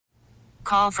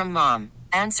call from mom.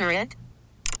 Answer it.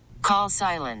 Call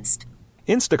silenced.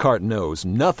 Instacart knows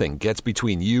nothing gets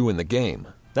between you and the game.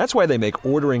 That's why they make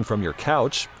ordering from your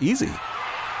couch easy.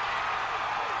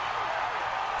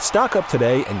 Stock up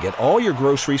today and get all your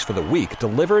groceries for the week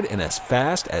delivered in as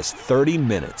fast as 30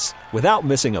 minutes without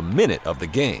missing a minute of the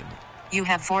game. You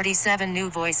have 47 new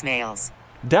voicemails.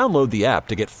 Download the app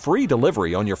to get free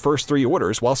delivery on your first 3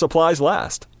 orders while supplies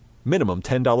last. Minimum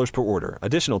 $10 per order.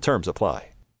 Additional terms apply.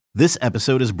 This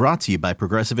episode is brought to you by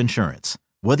Progressive Insurance.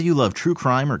 Whether you love true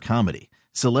crime or comedy,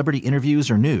 celebrity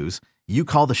interviews or news, you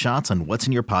call the shots on what's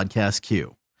in your podcast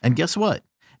queue. And guess what?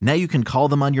 Now you can call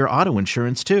them on your auto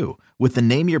insurance too with the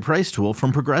Name Your Price tool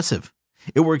from Progressive.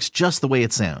 It works just the way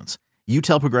it sounds. You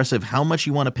tell Progressive how much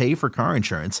you want to pay for car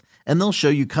insurance, and they'll show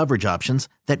you coverage options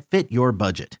that fit your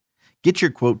budget. Get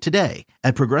your quote today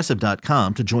at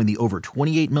Progressive.com to join the over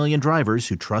 28 million drivers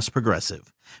who trust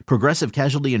Progressive. Progressive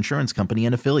Casualty Insurance Company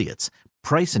and Affiliates.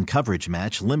 Price and coverage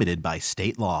match limited by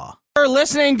state law. You're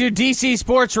listening to DC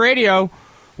Sports Radio,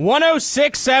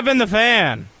 106.7 The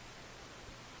Fan.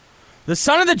 The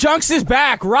Son of the Junks is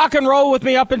back. Rock and roll with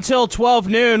me up until 12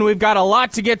 noon. We've got a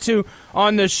lot to get to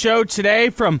on the show today,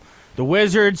 from the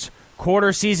Wizards'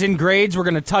 quarter-season grades. We're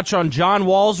going to touch on John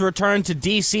Wall's return to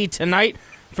D.C. tonight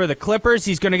for the Clippers.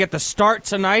 He's going to get the start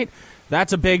tonight.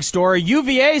 That's a big story.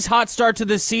 UVA's hot start to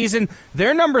this season.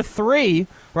 They're number 3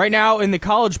 right now in the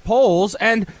college polls,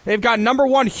 and they've got number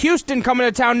 1 Houston coming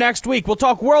to town next week. We'll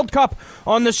talk World Cup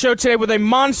on the show today with a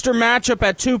monster matchup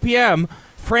at 2 p.m.,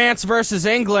 France versus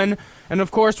England. And,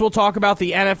 of course, we'll talk about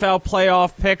the NFL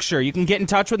playoff picture. You can get in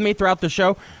touch with me throughout the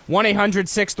show,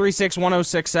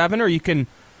 1-800-636-1067, or you can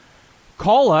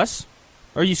call us,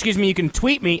 or you can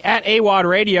tweet me at AWOD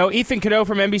Radio. Ethan Cadeau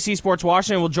from NBC Sports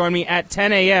Washington will join me at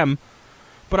 10 a.m.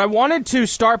 But I wanted to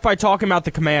start by talking about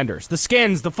the Commanders, the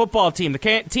Skins, the football team,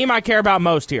 the team I care about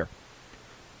most here.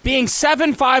 Being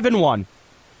 7-5-1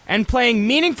 and playing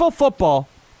meaningful football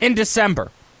in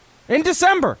December. In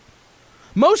December.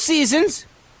 Most seasons,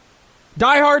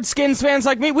 diehard Skins fans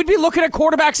like me, we'd be looking at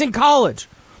quarterbacks in college.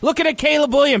 Looking at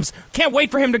Caleb Williams. Can't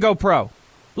wait for him to go pro.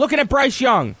 Looking at Bryce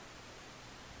Young.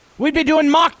 We'd be doing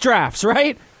mock drafts,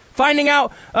 right? Finding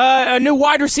out a new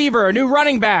wide receiver, a new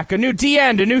running back, a new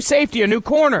D-end, a new safety, a new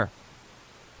corner.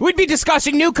 We'd be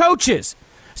discussing new coaches.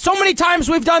 So many times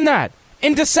we've done that.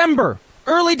 In December,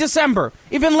 early December,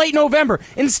 even late November.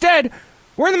 Instead,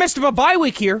 we're in the midst of a bye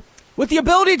week here with the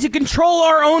ability to control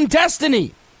our own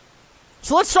destiny.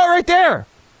 So let's start right there.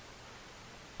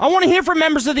 I want to hear from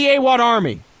members of the AWOD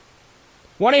Army.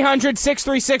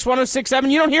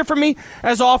 1-800-636-1067. You don't hear from me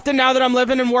as often now that I'm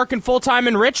living and working full-time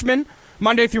in Richmond.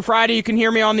 Monday through Friday, you can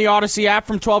hear me on the Odyssey app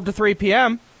from 12 to 3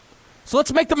 p.m. So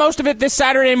let's make the most of it this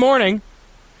Saturday morning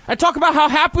and talk about how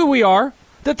happy we are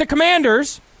that the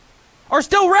Commanders are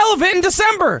still relevant in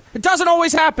December. It doesn't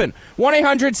always happen.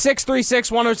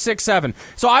 1-800-636-1067.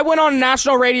 So I went on a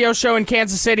national radio show in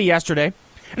Kansas City yesterday,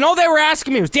 and all they were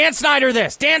asking me was, Dan Snyder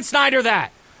this, Dan Snyder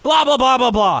that, blah, blah, blah, blah,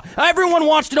 blah. Everyone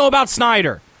wants to know about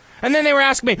Snyder. And then they were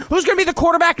asking me, who's going to be the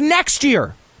quarterback next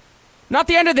year? Not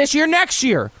the end of this year, next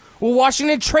year. Will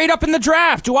Washington trade up in the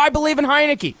draft? Do I believe in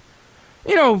Heineke?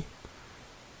 You know,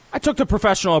 I took the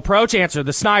professional approach, answered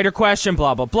the Snyder question,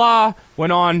 blah, blah, blah.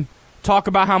 Went on, talk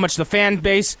about how much the fan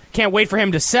base can't wait for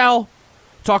him to sell.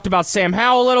 Talked about Sam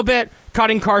Howell a little bit.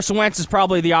 Cutting Carson Wentz is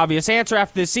probably the obvious answer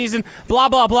after this season, blah,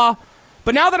 blah, blah.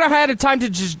 But now that I've had time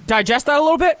to just digest that a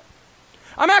little bit,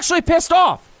 I'm actually pissed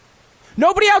off.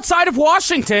 Nobody outside of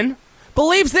Washington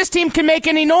believes this team can make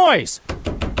any noise.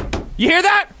 You hear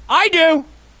that? I do.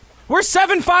 We're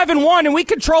 7-5-1, and we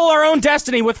control our own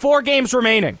destiny with 4 games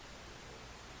remaining.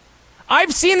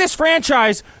 I've seen this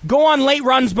franchise go on late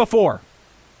runs before.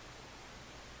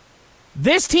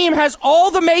 This team has all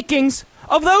the makings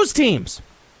of those teams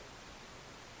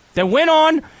that went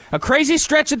on a crazy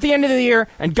stretch at the end of the year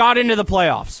and got into the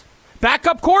playoffs.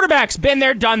 Backup quarterbacks, been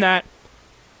there, done that.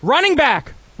 Running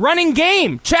back, running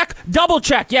game, check, double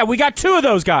check. Yeah, we got 2 of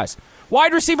those guys.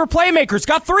 Wide receiver playmakers,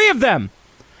 got 3 of them.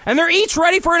 And they're each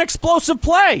ready for an explosive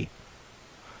play.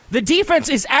 The defense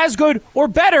is as good or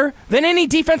better than any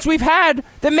defense we've had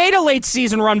that made a late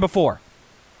season run before.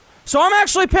 So I'm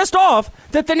actually pissed off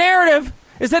that the narrative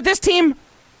is that this team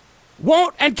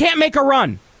won't and can't make a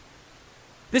run.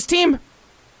 This team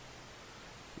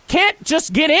can't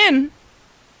just get in.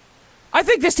 I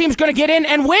think this team's going to get in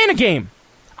and win a game.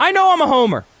 I know I'm a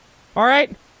homer, all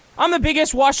right? I'm the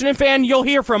biggest Washington fan you'll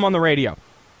hear from on the radio.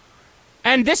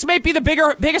 And this may be the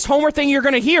biggest homer thing you're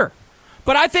going to hear.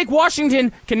 But I think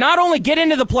Washington can not only get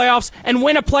into the playoffs and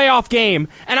win a playoff game,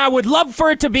 and I would love for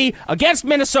it to be against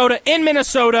Minnesota, in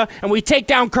Minnesota, and we take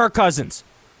down Kirk Cousins.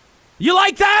 You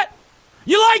like that?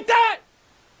 You like that?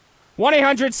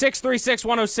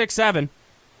 1-800-636-1067.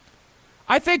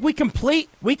 I think we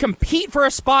compete for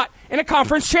a spot in a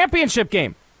conference championship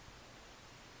game.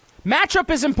 Matchup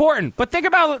is important, but think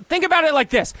about it like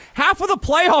this. Half of the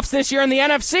playoffs this year in the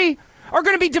NFC are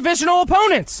going to be divisional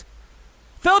opponents.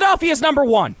 Philadelphia's number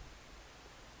 1.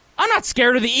 I'm not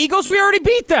scared of the Eagles. We already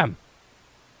beat them.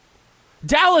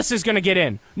 Dallas is going to get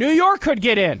in. New York could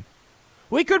get in.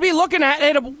 We could be looking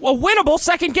at a winnable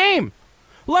second game.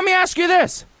 Let me ask you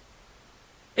this.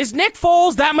 Is Nick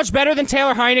Foles that much better than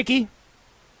Taylor Heineke?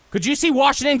 Could you see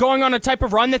Washington going on a type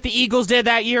of run that the Eagles did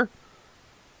that year?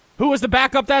 Who was the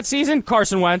backup that season?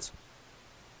 Carson Wentz.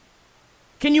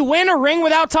 Can you win a ring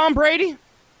without Tom Brady?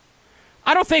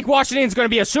 I don't think Washington's going to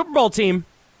be a Super Bowl team,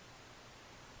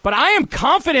 but I am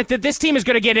confident that this team is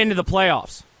going to get into the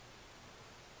playoffs.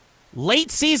 Late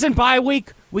season bye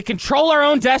week, we control our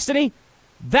own destiny.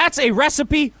 That's a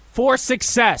recipe for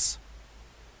success.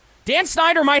 Dan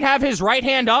Snyder might have his right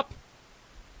hand up,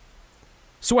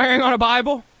 swearing on a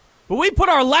Bible, but we put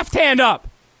our left hand up.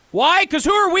 Why? Because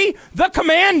who are we? The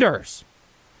Commanders.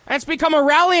 And it's become a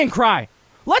rallying cry.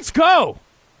 Let's go.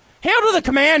 Hail to the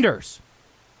Commanders.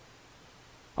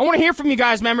 I want to hear from you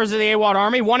guys, members of the AWadd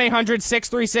Army.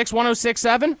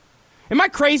 1-800-636-1067. Am I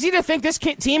crazy to think this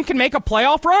team can make a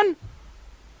playoff run?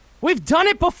 We've done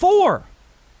it before.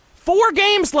 4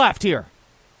 games left here.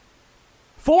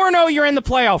 4-0, you're in the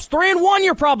playoffs. 3-1,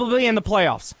 you're probably in the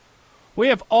playoffs. We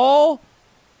have all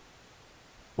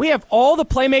the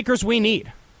playmakers we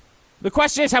need. The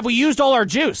question is, have we used all our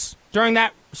juice during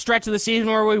that stretch of the season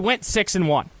where we went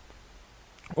 6-1?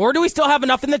 Or do we still have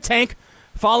enough in the tank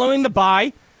following the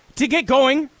bye to get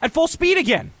going at full speed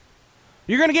again?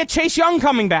 You're going to get Chase Young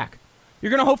coming back. You're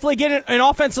going to hopefully get an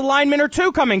offensive lineman or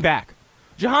 2 coming back.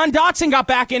 Jahan Dotson got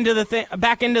back into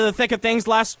the thick of things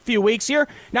last few weeks here.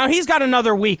 Now he's got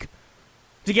another week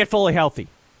to get fully healthy.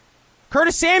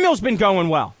 Curtis Samuel's been going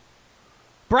well.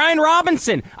 Brian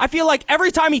Robinson, I feel like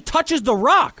every time he touches the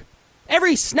rock,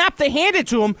 every snap they hand it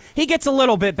to him, he gets a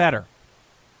little bit better.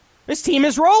 This team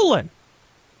is rolling.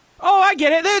 Oh, I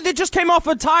get it. They just came off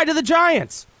a tie to the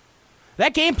Giants.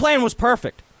 That game plan was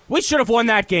perfect. We should have won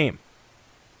that game.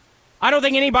 I don't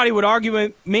think anybody would argue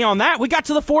with me on that. We got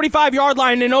to the 45-yard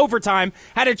line in overtime,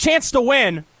 had a chance to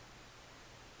win,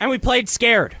 and we played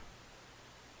scared.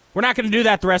 We're not going to do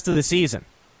that the rest of the season.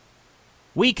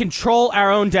 We control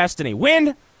our own destiny.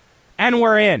 Win, and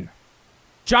we're in.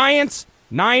 Giants,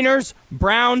 Niners,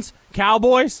 Browns,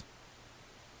 Cowboys.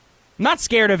 I'm not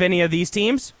scared of any of these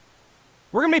teams.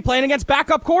 We're going to be playing against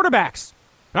backup quarterbacks.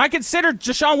 And I consider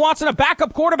Deshaun Watson a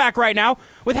backup quarterback right now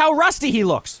with how rusty he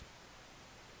looks.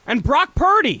 And Brock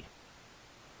Purdy.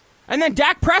 And then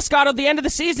Dak Prescott at the end of the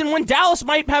season when Dallas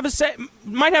might have a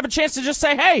chance to just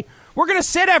say, hey, we're going to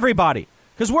sit everybody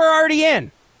because we're already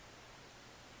in.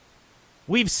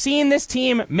 We've seen this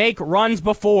team make runs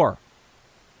before.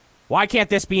 Why can't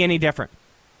this be any different?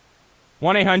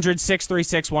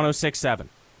 1-800-636-1067.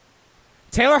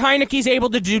 Taylor Heineke's able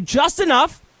to do just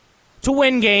enough to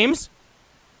win games.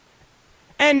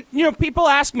 And, people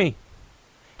ask me,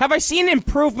 have I seen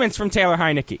improvements from Taylor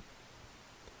Heineke?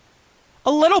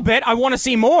 A little bit. I want to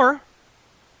see more.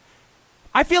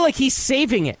 I feel like he's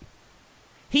saving it.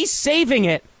 He's saving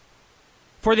it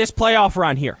for this playoff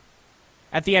run here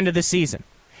at the end of the season.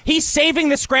 He's saving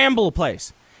the scramble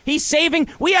plays. We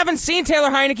haven't seen Taylor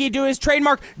Heineke do his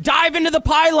trademark dive into the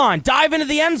pylon, dive into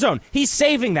the end zone. He's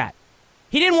saving that.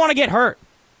 He didn't want to get hurt.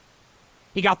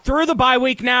 He got through the bye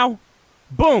week now.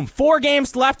 Boom, 4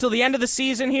 games left till the end of the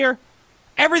season here.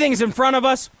 Everything's in front of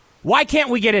us. Why can't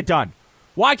we get it done?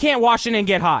 Why can't Washington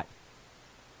get hot?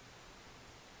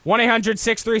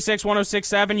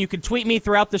 1-800-636-1067. You can tweet me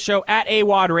throughout the show at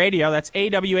AWadd Radio. That's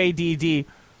AWADDRADIO.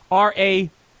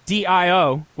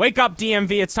 Wake up,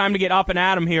 DMV. It's time to get up and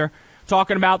at 'em here,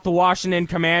 talking about the Washington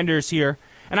Commanders here.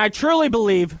 And I truly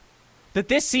believe that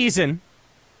this season,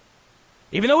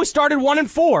 even though we started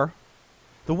 1-4,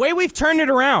 the way we've turned it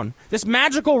around, this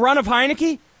magical run of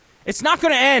Heineke, it's not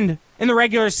going to end in the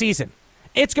regular season.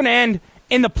 It's going to end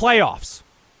in the playoffs.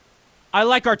 I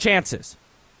like our chances.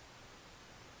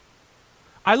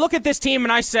 I look at this team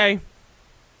and I say,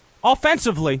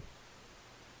 offensively,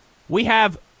 we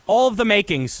have all of the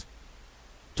makings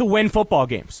to win football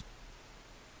games.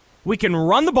 We can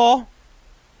run the ball,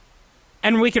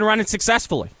 and we can run it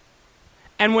successfully.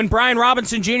 And when Brian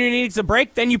Robinson Jr. needs a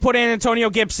break, then you put in Antonio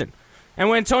Gibson. And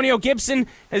when Antonio Gibson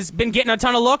has been getting a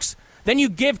ton of looks, then you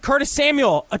give Curtis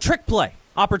Samuel a trick play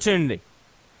opportunity.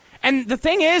 And the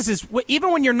thing is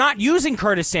even when you're not using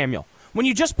Curtis Samuel, when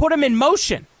you just put him in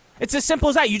motion, it's as simple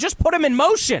as that. You just put him in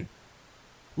motion.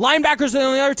 Linebackers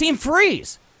on the other team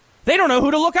freeze. They don't know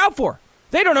who to look out for.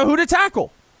 They don't know who to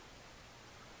tackle.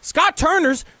 Scott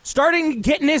Turner's starting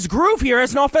getting his groove here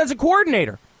as an offensive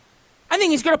coordinator. I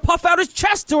think he's going to puff out his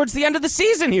chest towards the end of the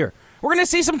season here. We're going to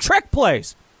see some trick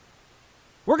plays.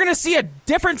 We're going to see a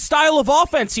different style of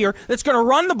offense here that's going to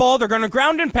run the ball. They're going to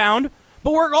ground and pound.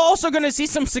 But we're also going to see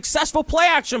some successful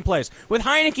play-action plays with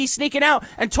Heineke sneaking out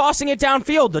and tossing it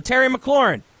downfield to Terry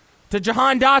McLaurin, to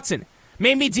Jahan Dotson.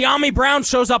 Maybe De'Ami Brown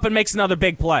shows up and makes another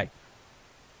big play.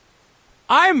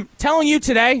 I'm telling you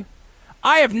today,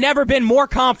 I have never been more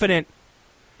confident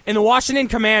in the Washington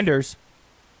Commanders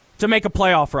to make a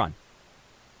playoff run.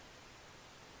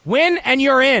 Win and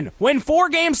you're in. Win 4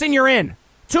 games and you're in.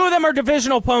 2 of them are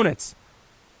divisional opponents.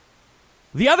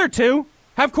 The other 2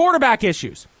 have quarterback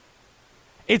issues.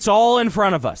 It's all in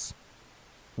front of us.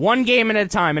 1 game at a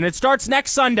time. And it starts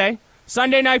next Sunday,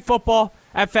 Sunday Night Football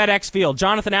at FedEx Field.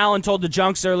 Jonathan Allen told the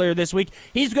Junks earlier this week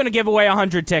he's going to give away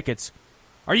 100 tickets.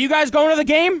 Are you guys going to the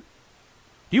game?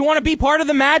 Do you want to be part of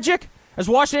the magic as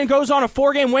Washington goes on a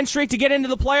 4-game win streak to get into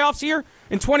the playoffs here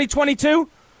in 2022?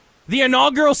 The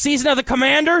inaugural season of the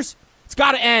Commanders? It's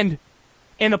got to end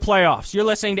in the playoffs. You're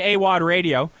listening to AWOD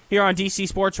Radio here on DC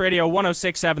Sports Radio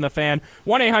 106.7 The Fan.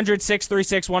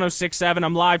 1-800-636-1067.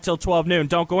 I'm live till 12 noon.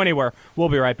 Don't go anywhere. We'll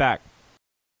be right back.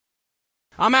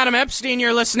 I'm Adam Epstein.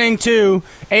 You're listening to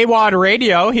AWOD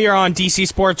Radio here on DC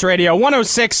Sports Radio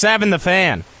 106.7 The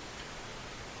Fan.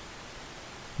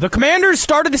 The Commanders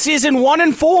started the season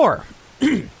 1-4.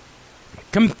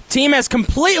 Team has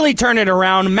completely turned it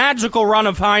around. Magical run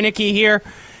of Heineke here.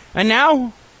 And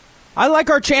now I like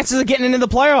our chances of getting into the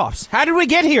playoffs. How did we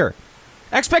get here?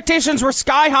 Expectations were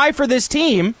sky high for this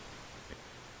team,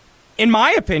 in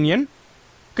my opinion,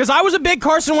 because I was a big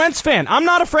Carson Wentz fan. I'm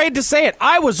not afraid to say it.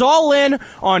 I was all in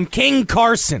on King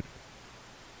Carson.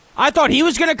 I thought he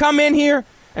was going to come in here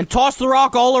and toss the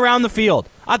rock all around the field.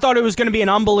 I thought it was going to be an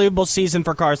unbelievable season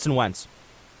for Carson Wentz.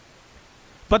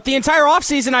 But the entire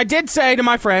offseason, I did say to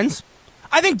my friends,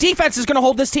 I think defense is going to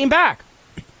hold this team back.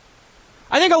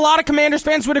 I think a lot of Commanders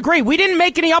fans would agree. We didn't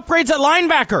make any upgrades at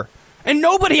linebacker, and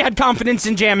nobody had confidence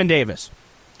in Jamin Davis.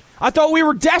 I thought we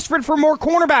were desperate for more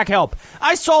cornerback help.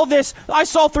 I saw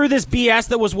through this BS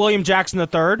that was William Jackson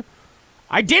III.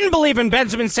 I didn't believe in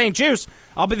Benjamin St-Juste.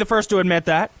 I'll be the first to admit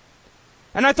that.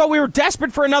 And I thought we were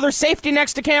desperate for another safety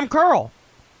next to Cam Curl.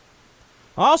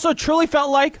 I also truly felt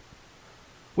like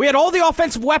we had all the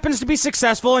offensive weapons to be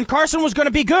successful, and Carson was going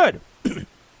to be good.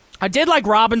 I did like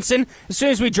Robinson as soon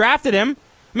as we drafted him.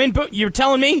 I mean, you're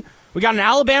telling me we got an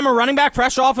Alabama running back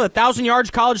fresh off of a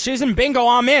 1,000-yard college season? Bingo,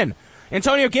 I'm in.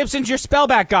 Antonio Gibson's your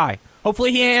spellback guy.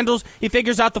 Hopefully he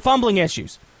figures out the fumbling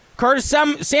issues. Curtis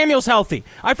Samuel's healthy.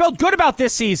 I felt good about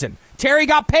this season. Terry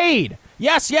got paid.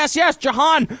 Yes.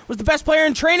 Jahan was the best player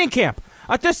in training camp.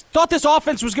 I thought this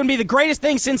offense was going to be the greatest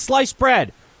thing since sliced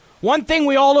bread. One thing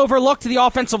we all overlooked to the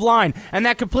offensive line, and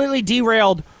that completely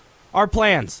derailed our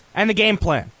plans and the game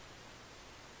plan.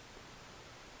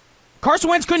 Carson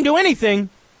Wentz couldn't do anything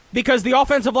because the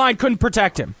offensive line couldn't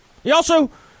protect him. He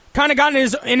also kind of got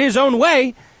in his own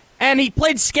way, and he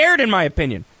played scared, in my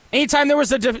opinion. Anytime there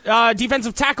was a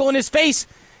defensive tackle in his face,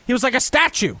 he was like a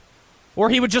statue, or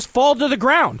he would just fall to the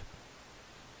ground.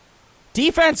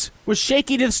 Defense was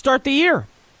shaky to start the year.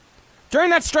 During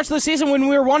that stretch of the season when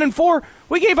we were 1-4,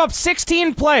 we gave up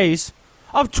 16 plays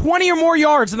of 20 or more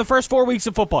yards in the first 4 weeks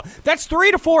of football. That's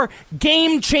 3 to 4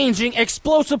 game-changing,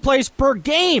 explosive plays per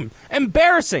game.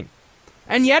 Embarrassing.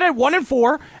 And yet at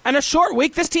 1-4 and a short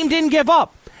week, this team didn't give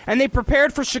up. And they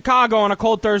prepared for Chicago on a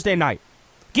cold Thursday night.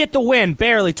 Get the win,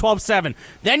 barely, 12-7.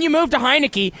 Then you moved to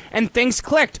Heineke, and things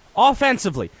clicked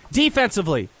offensively,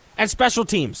 defensively, and special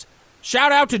teams.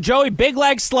 Shout out to Joey Big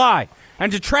Leg Sly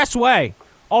and to Tress Way,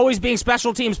 always being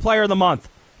special teams player of the month.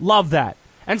 Love that.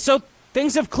 And so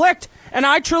things have clicked, and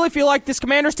I truly feel like this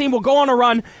Commanders team will go on a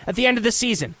run at the end of the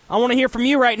season. I want to hear from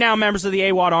you right now, members of the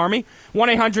AWOD Army.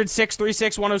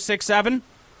 1-800-636-1067.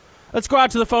 Let's go out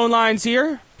to the phone lines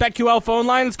here. BetQL phone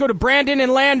line. Let's go to Brandon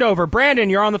in Landover. Brandon,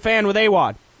 you're on the fan with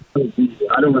AWOD.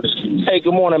 Hey,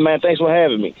 good morning, man. Thanks for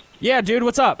having me. Yeah, dude,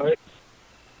 what's up?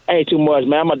 Ain't too much,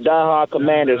 man. I'm a diehard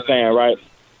Commanders fan, right?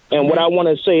 And what I want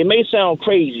to say, it may sound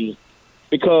crazy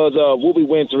because of what we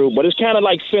went through, but it's kind of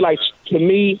feel like, to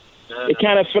me, it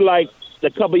kind of feel like a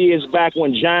couple years back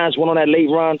when Giants went on that late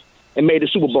run and made the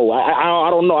Super Bowl. I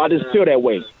don't know. I just feel that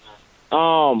way.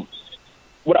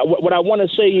 What I want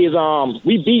to say is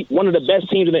we beat one of the best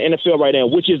teams in the NFL right now,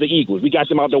 which is the Eagles. We got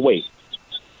them out the way.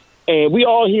 And we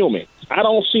all human. I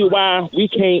don't see why we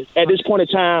can't, at this point in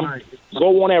time,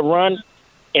 go on that run.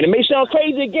 And it may sound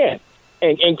crazy again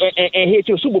and hit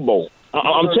your Super Bowl.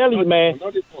 I'm telling you, man,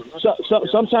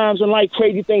 sometimes in life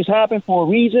crazy things happen for a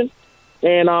reason.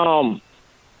 And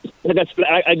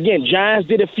again, Giants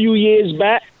did a few years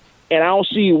back, and I don't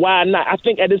see why not. I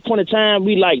think at this point in time,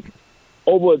 we like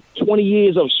over 20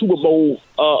 years of Super Bowl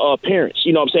appearance.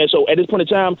 You know what I'm saying? So at this point in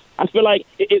time, I feel like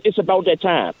it's about that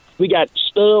time. We got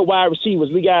stud wide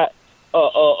receivers. We got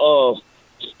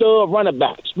stud running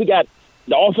backs. We got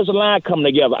the offensive line coming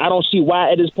together. I don't see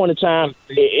why at this point in time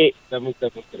it's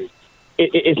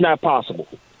not possible.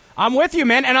 I'm with you,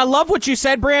 man, and I love what you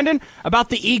said, Brandon, about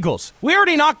the Eagles. We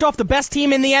already knocked off the best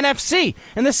team in the NFC,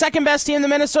 and the second best team, the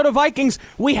Minnesota Vikings,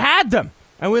 we had them,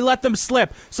 and we let them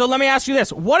slip. So let me ask you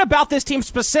this. What about this team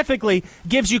specifically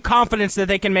gives you confidence that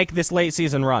they can make this late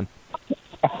season run?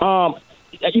 You got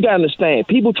to understand,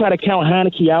 people try to count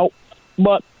Heineke out,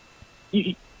 but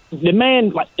the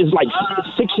man is like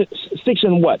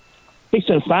 6-5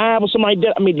 or something like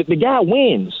that. I mean, the guy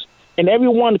wins, and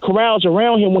everyone corrals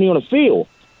around him when he's on the field.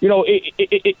 You know,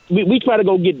 we try to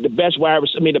go get the best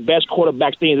the best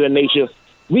quarterbacks, things of that nature.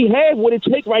 We have what it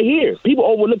takes right here. People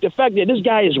overlook the fact that this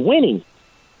guy is winning.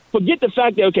 Forget the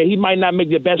fact that, okay, he might not make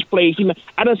the best plays.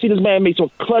 I done see this man make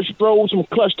some clutch throws, some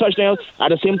clutch touchdowns. I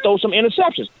done see him throw some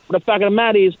interceptions. But the fact of the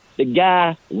matter is, the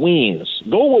guy wins.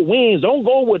 Go with wins. Don't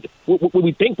go with what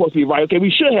we think supposed to be right. Okay, we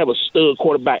should have a stud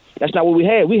quarterback. That's not what we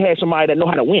had. We had somebody that know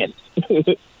how to win.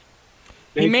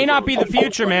 He may not be the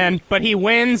future, man, but he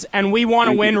wins, and we want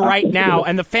to win right now.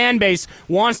 And the fan base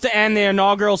wants to end the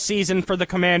inaugural season for the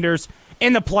Commanders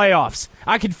in the playoffs.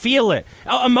 I could feel it.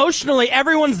 Emotionally,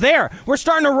 everyone's there. We're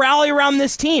starting to rally around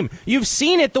this team. You've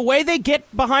seen it. The way they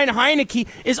get behind Heineke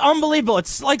is unbelievable.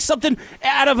 It's like something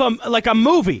out of a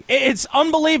movie. It's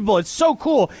unbelievable. It's so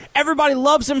cool. Everybody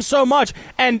loves him so much.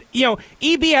 And, you know,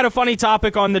 EB had a funny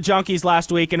topic on the Junkies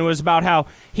last week, and it was about how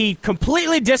he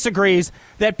completely disagrees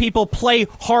that people play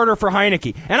harder for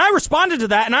Heineke. And I responded to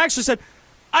that, and I actually said,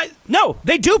 no,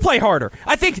 they do play harder.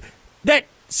 I think that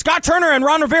Scott Turner and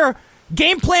Ron Rivera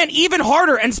game plan even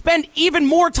harder and spend even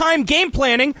more time game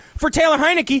planning for Taylor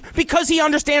Heineke because he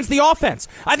understands the offense.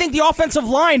 I think the offensive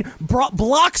line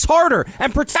blocks harder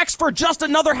and protects for just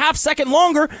another half second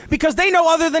longer because they know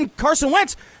other than Carson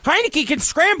Wentz, Heineke can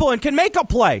scramble and can make a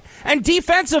play. And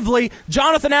defensively,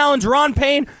 Jonathan Allen, Deron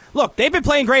Payne, look, they've been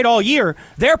playing great all year.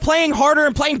 They're playing harder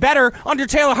and playing better under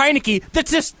Taylor Heineke.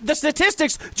 The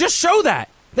statistics just show that.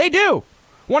 They do.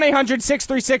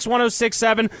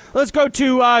 1-800-636-1067. Let's go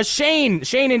to Shane.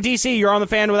 Shane in D.C., you're on the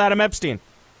Fan with Adam Epstein.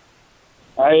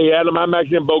 Hey, Adam, I'm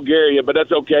actually in Bulgaria, but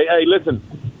that's okay. Hey, listen,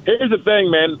 here's the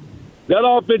thing, man. That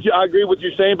offensive, I agree with what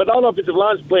you're saying, but that offensive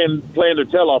line's playing their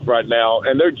tail off right now,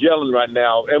 and they're gelling right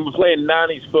now, and we're playing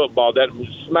 90s football, that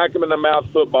smack them in the mouth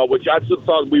football, which I still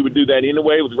thought we would do that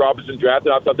anyway with Robinson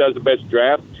drafted. I thought that was the best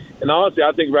draft. And honestly,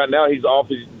 I think right now he's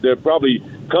they're probably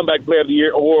comeback player of the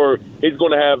year, or he's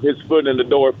going to have his foot in the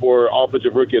door for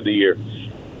offensive rookie of the year.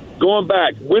 Going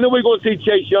back, when are we going to see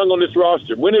Chase Young on this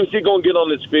roster? When is he going to get on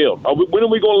this field? When are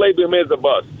we going to label him as a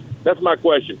bust? That's my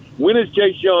question. When is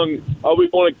Chase Young, are we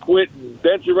going to quit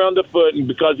dancing around the foot and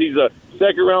because he's a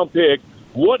second-round pick?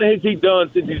 What has he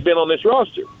done since he's been on this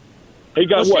roster? He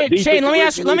got what? Shane,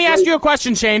 let me ask you a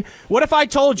question, Shane. What if I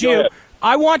told you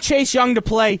I want Chase Young to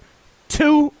play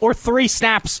 2 or 3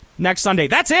 snaps next Sunday?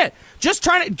 That's it. Just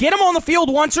trying to get him on the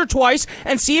field once or twice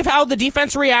and see how the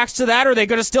defense reacts to that. Are they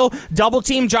going to still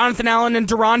double-team Jonathan Allen and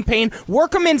Deron Payne? Work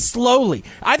them in slowly.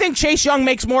 I think Chase Young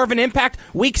makes more of an impact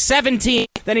week 17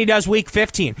 than he does week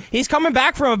 15. He's coming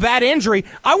back from a bad injury.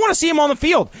 I want to see him on the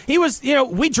field. He was,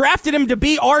 we drafted him to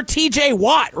be our TJ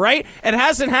Watt, right? It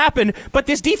hasn't happened, but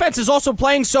this defense is also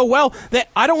playing so well that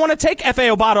I don't want to take F.A.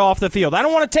 Obata off the field. I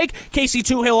don't want to take Casey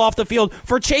Tuhill off the field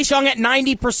for Chase Young at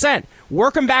 90%.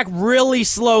 Work him back really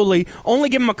slowly. Only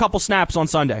give him a couple snaps on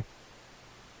Sunday.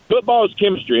 Football is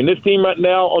chemistry, and this team right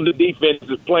now on the defense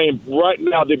is playing right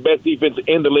now the best defense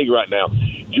in the league right now.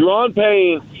 Deron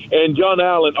Payne and John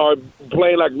Allen are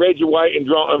playing like Reggie White and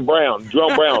Jerome Brown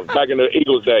back in the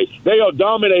Eagles' day. They are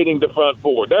dominating the front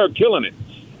four. They're killing it.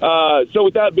 So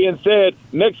with that being said,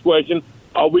 next question,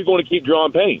 are we going to keep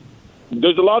Deron Payne?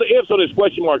 There's a lot of ifs on this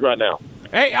question mark right now.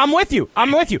 Hey, I'm with you.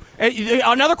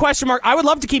 Another question mark. I would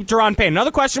love to keep Deron Payne.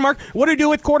 Another question mark. What do we do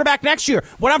with quarterback next year?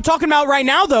 What I'm talking about right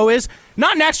now, though, is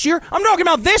not next year. I'm talking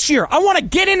about this year. I want to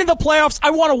get into the playoffs.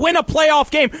 I want to win a playoff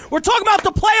game. We're talking about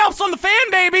the playoffs on the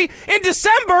Fan, baby, in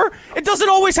December. It doesn't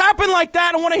always happen like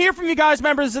that. I want to hear from you guys,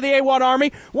 members of the AWadd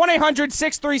Army.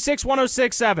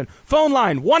 1-800-636-1067. Phone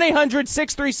line,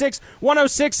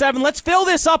 1-800-636-1067. Let's fill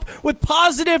this up with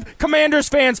positive Commanders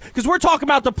fans because we're talking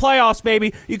about the playoffs,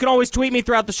 baby. You can always tweet me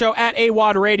throughout the show at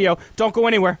AWadd Radio. Don't go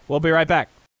anywhere. We'll be right back.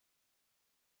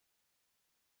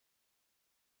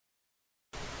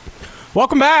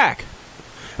 Welcome back.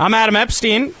 I'm Adam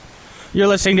Epstein. You're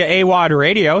listening to AWOD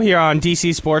Radio here on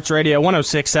DC Sports Radio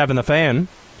 106.7 The Fan.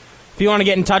 If you want to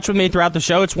get in touch with me throughout the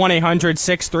show, it's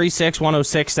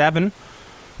 1-800-636-1067.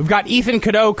 We've got Ethan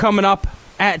Cadeau coming up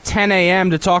at 10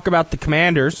 a.m. to talk about the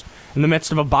Commanders in the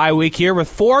midst of a bye week here with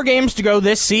 4 games to go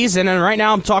this season. And right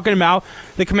now I'm talking about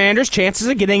the Commanders' chances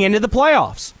of getting into the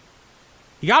playoffs.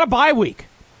 You got a bye week.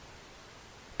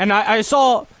 And I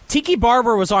saw Tiki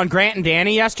Barber was on Grant and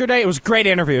Danny yesterday. It was a great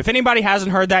interview. If anybody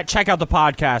hasn't heard that, check out the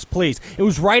podcast, please. It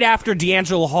was right after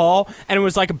D'Angelo Hall, and it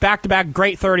was like a back-to-back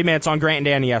great 30 minutes on Grant and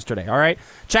Danny yesterday, all right?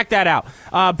 Check that out.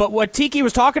 But what Tiki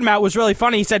was talking about was really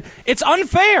funny. He said, it's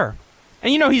unfair.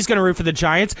 And you know he's going to root for the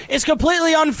Giants. It's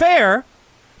completely unfair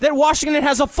that Washington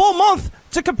has a full month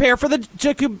to prepare for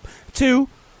to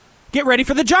get ready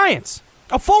for the Giants.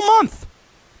 A full month.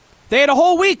 They had a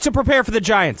whole week to prepare for the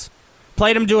Giants.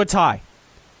 Played them to a tie.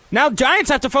 Now Giants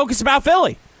have to focus about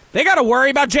Philly. They got to worry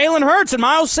about Jalen Hurts and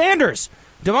Miles Sanders,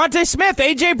 Devontae Smith,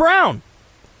 A.J. Brown.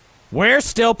 We're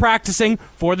still practicing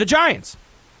for the Giants.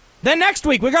 Then next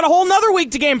week, we got a whole nother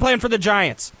week to game plan for the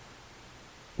Giants.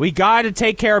 We got to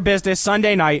take care of business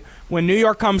Sunday night when New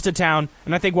York comes to town,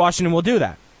 and I think Washington will do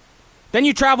that. Then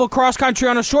you travel cross-country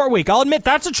on a short week. I'll admit,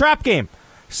 that's a trap game.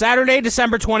 Saturday,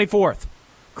 December 24th.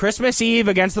 Christmas Eve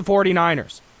against the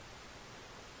 49ers.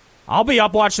 I'll be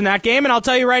up watching that game, and I'll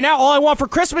tell you right now, all I want for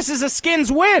Christmas is a Skins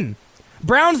win.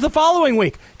 Browns the following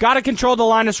week. Got to control the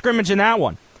line of scrimmage in that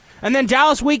one. And then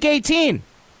Dallas Week 18.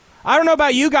 I don't know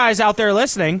about you guys out there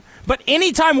listening, but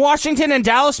anytime Washington and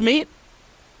Dallas meet,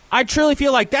 I truly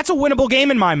feel like that's a winnable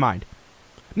game in my mind.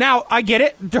 Now, I get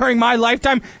it. During my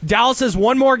lifetime, Dallas has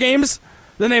won more games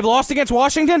than they've lost against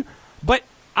Washington, but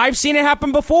I've seen it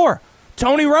happen before.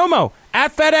 Tony Romo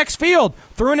at FedEx Field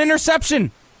threw an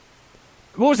interception.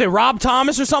 What was it, Rob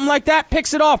Thomas or something like that?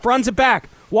 Picks it off, runs it back.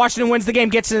 Washington wins the game,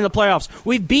 gets into the playoffs.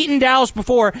 We've beaten Dallas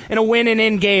before in a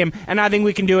win-and-in game, and I think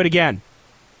we can do it again.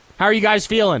 How are you guys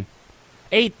feeling?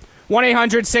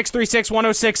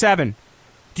 1-800-636-1067.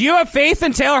 Do you have faith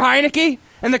in Taylor Heineke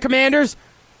and the Commanders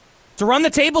to run the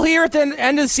table here at the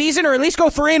end of the season, or at least go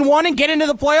 3-1 and get into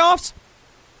the playoffs?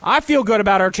 I feel good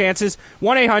about our chances.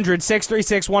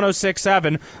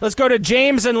 1-800-636-1067. Let's go to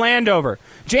James in Landover.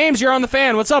 James, you're on the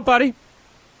Fan. What's up, buddy?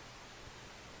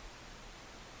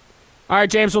 All right,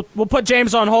 James, we'll put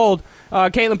James on hold.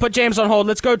 Caitlin, put James on hold.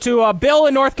 Let's go to Bill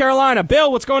in North Carolina.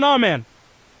 Bill, what's going on, man?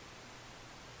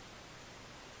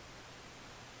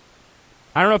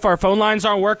 I don't know if our phone lines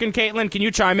aren't working. Caitlin, can you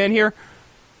chime in here?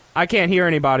 I can't hear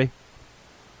anybody.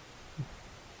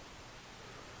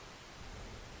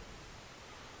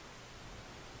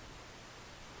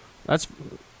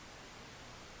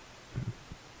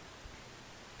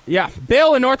 Yeah,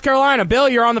 Bill in North Carolina. Bill,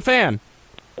 you're on the Fan.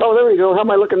 Oh, there we go. How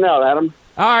am I looking now, Adam?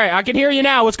 All right, I can hear you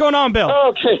now. What's going on, Bill?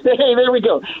 Okay, hey, there we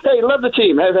go. Hey, love the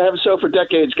team. Have so for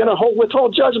decades. Going to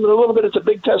withhold judgment a little bit. It's a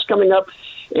big test coming up.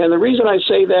 And the reason I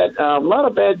say that, a lot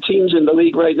of bad teams in the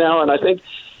league right now, and I think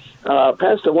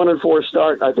past the 1-4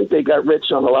 start, I think they got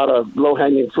rich on a lot of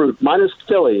low-hanging fruit, minus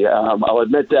Philly. I'll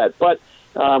admit that. But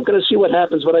I'm going to see what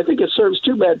happens. But I think it serves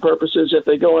two bad purposes if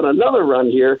they go on another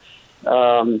run here.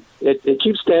 It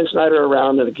keeps Dan Snyder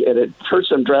around, and it hurts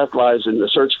them draft-wise in the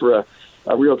search for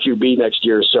a real QB next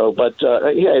year. So, but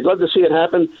yeah, I'd love to see it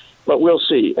happen, but we'll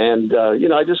see. And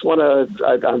I just want to.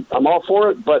 I'm all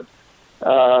for it, but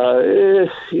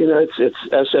it's as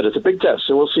I said, it's a big test,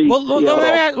 so we'll see. Well,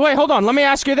 wait, hold on. Let me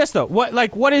ask you this though: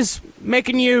 what is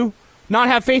making you not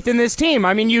have faith in this team?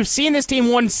 I mean, you've seen this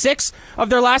team won 6 of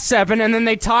their last 7, and then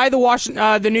they tie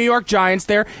the New York Giants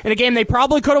there in a game they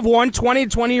probably could have won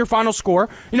 20-20 your final score.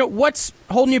 What's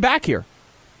holding you back here?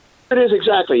 It is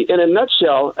exactly. In a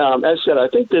nutshell, as I said, I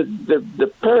think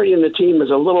the parity in the team is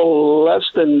a little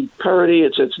less than parity.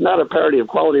 It's not a parity of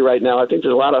quality right now. I think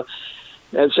there's a lot of,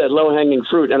 as I said, low-hanging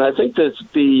fruit, and I think that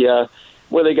the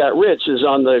where they got rich is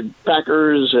on the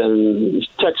Packers and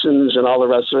Texans and all the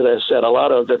rest of it. As I said,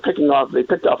 they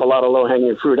picked off a lot of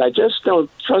low-hanging fruit. I just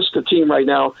don't trust the team right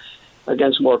now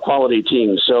against more quality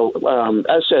teams. So, as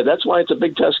I said, that's why it's a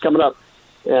big test coming up,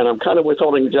 and I'm kind of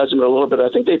withholding judgment a little bit. I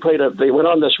think they went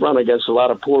on this run against a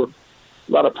lot of poor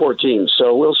teams.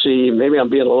 So we'll see. Maybe I'm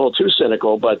being a little too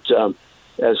cynical, but as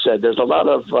I said, there's a lot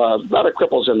of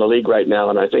cripples in the league right now,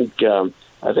 and I think they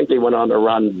went on a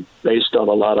run based on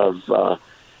a lot of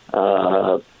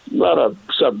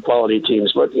sub-quality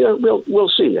teams. But we'll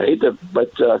see. I hate to,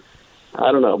 but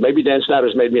I don't know. Maybe Dan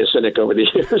Snyder's made me a cynic over the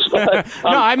years. But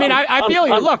I feel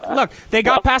you. Look, they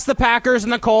got past the Packers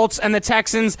and the Colts and the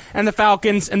Texans and the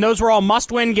Falcons, and those were all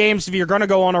must-win games if you're going to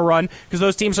go on a run because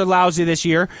those teams are lousy this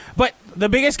year. But the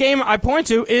biggest game I point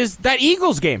to is that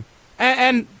Eagles game,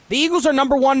 and The Eagles are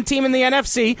number one team in the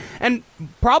NFC and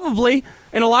probably,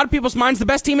 in a lot of people's minds, the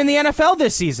best team in the NFL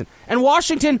this season. And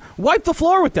Washington wiped the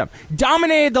floor with them,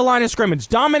 dominated the line of scrimmage,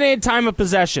 dominated time of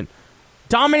possession,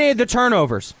 dominated the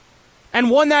turnovers,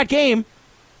 and won that game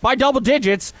by double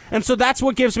digits. And so that's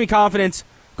what gives me confidence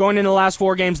going into the last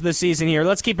 4 games of the season here.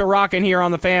 Let's keep it rocking here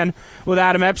on The Fan with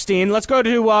Adam Epstein. Let's go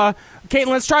to Caitlin.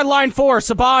 Let's try line 4,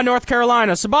 Sabah, North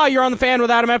Carolina. Sabah, you're on The Fan with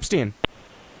Adam Epstein.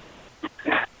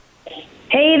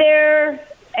 Hey there,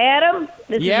 Adam.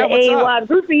 This is the AWOD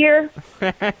group here.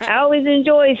 I always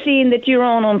enjoy seeing that you're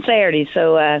on Saturday,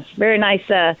 so it's very nice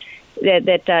that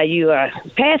you are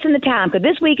passing the time, because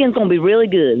this weekend's going to be really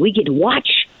good. We get to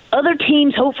watch other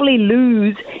teams hopefully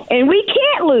lose, and we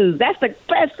can't lose. That's the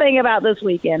best thing about this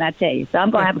weekend, I tell you. So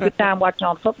I'm going to have a good time watching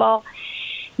all the football.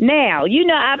 Now,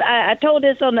 I told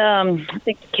this on, I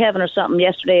think Kevin or something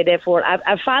yesterday at Airport.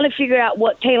 I finally figured out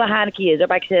what Taylor Heineke is.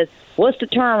 Everybody says, what's the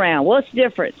turnaround? What's the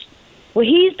difference? Well,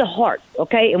 he's the heart,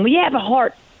 okay? And we have a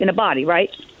heart in a body,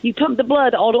 right? You pump the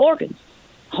blood to all the organs.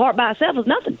 Heart by itself is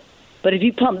nothing. But if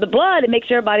you pump the blood, it makes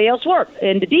everybody else work.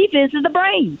 And the defense is the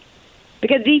brain,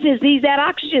 because defense needs that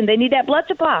oxygen. They need that blood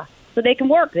supply so they can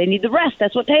work. They need the rest.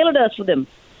 That's what Taylor does for them.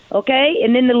 Okay,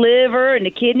 and then the liver and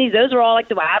the kidneys, those are all like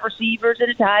the wide receivers and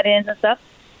the tight ends and stuff.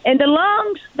 And the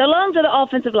lungs are the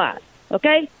offensive line,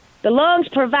 okay? The lungs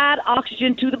provide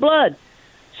oxygen to the blood.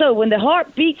 So when the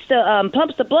heart beats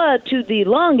pumps the blood to the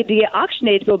lung to get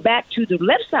oxygenated to go back to the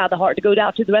left side of the heart to go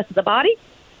down to the rest of the body,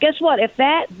 guess what? If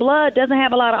that blood doesn't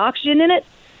have a lot of oxygen in it,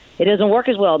 it doesn't work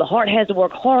as well. The heart has to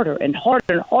work harder and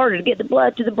harder and harder to get the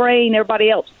blood to the brain and everybody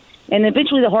else. And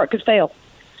eventually the heart could fail.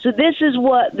 So this is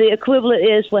what the equivalent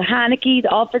is with Heineke,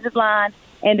 the offensive line,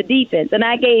 and the defense. And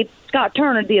I gave Scott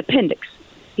Turner the appendix.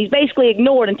 He's basically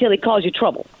ignored until he calls you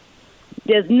trouble.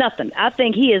 There's nothing. I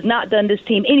think he has not done this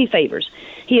team any favors.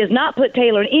 He has not put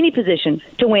Taylor in any position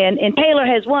to win, and Taylor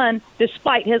has won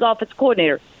despite his offensive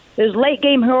coordinator. There's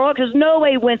late-game heroics. There's no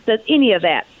way Wentz does any of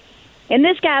that. And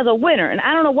this guy's a winner, and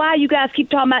I don't know why you guys keep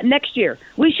talking about next year.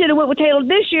 We should have went with Taylor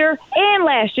this year and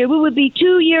last year. We would be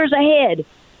 2 years ahead.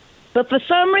 But for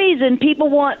some reason, people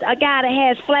want a guy that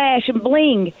has flash and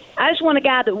bling. I just want a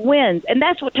guy that wins, and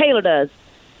that's what Taylor does.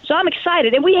 So I'm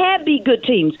excited. And we have beat good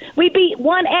teams. We beat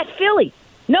one at Philly.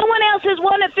 No one else has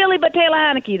won at Philly but Taylor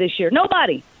Heineke this year.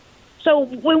 Nobody. So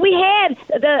when we had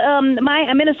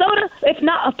the Minnesota, if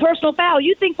not a personal foul,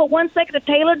 you think for 1 second if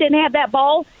Taylor didn't have that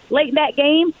ball late in that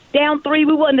game, down 3,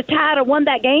 we wouldn't have tied or won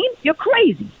that game? You're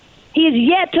crazy. He is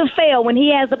yet to fail when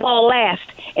he has the ball last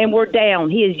and we're down.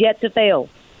 He is yet to fail.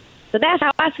 So that's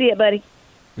how I see it, buddy.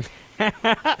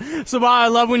 Sabah, I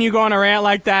love when you go on a rant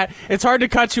like that. It's hard to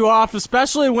cut you off,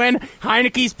 especially when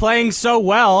Heineke's playing so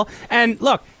well. And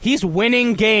look, he's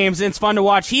winning games, and it's fun to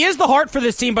watch. He is the heart for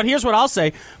this team, but here's what I'll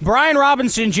say. Brian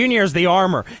Robinson Jr. is the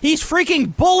armor. He's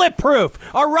freaking bulletproof.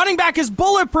 Our running back is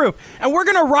bulletproof, and we're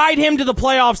going to ride him to the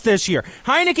playoffs this year.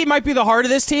 Heineke might be the heart of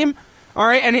this team, all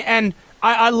right, and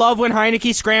I love when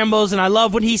Heineke scrambles, and I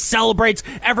love when he celebrates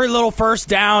every little first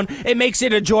down. It makes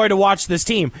it a joy to watch this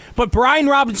team. But Brian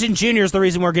Robinson Jr. is the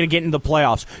reason we're going to get into the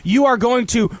playoffs. You are going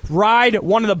to ride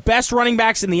one of the best running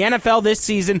backs in the NFL this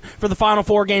season for the final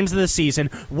 4 games of the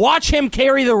season. Watch him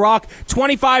carry the rock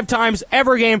 25 times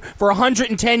every game for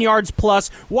 110 yards plus.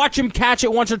 Watch him catch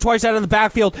it once or twice out of the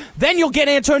backfield. Then you'll get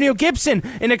Antonio Gibson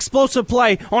an explosive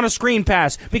play on a screen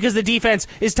pass because the defense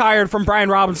is tired from Brian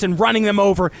Robinson running them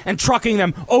over and trucking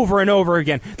them over and over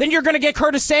again. Then you're going to get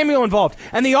Curtis Samuel involved,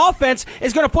 and the offense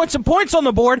is going to put some points on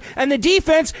the board, and the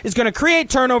defense is going to create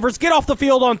turnovers, get off the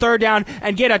field on 3rd down,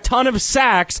 and get a ton of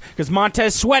sacks because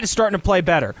Montez Sweat is starting to play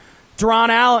better.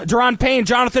 Deron Payne,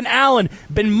 Jonathan Allen,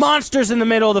 been monsters in the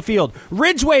middle of the field.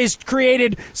 Ridgeway's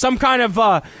created some kind of,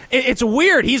 it's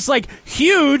weird. He's like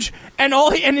huge,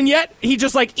 and yet he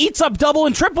just like eats up double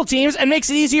and triple teams and makes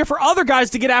it easier for other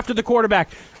guys to get after the quarterback.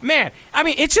 Man, I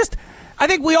mean, it's just, I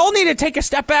think we all need to take a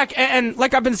step back, and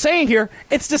like I've been saying here,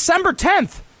 it's December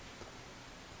 10th.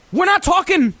 We're not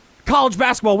talking college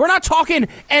basketball. We're not talking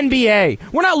NBA.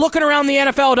 We're not looking around the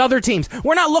NFL at other teams.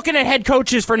 We're not looking at head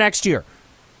coaches for next year.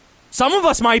 Some of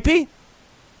us might be.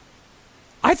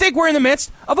 I think we're in the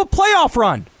midst of a playoff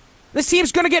run. This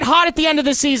team's going to get hot at the end of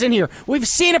the season here. We've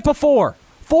seen it before.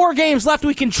 4 games left.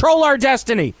 We control our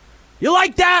destiny. You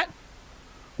like that?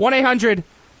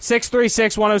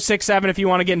 1-800-636-1067 if you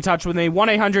want to get in touch with me.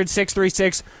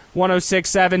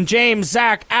 1-800-636-1067. James,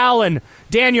 Zach, Alan,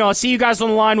 Daniel, I'll see you guys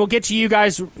on the line. We'll get to you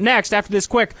guys next after this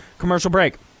quick commercial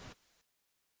break.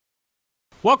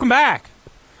 Welcome back.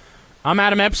 I'm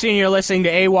Adam Epstein. You're listening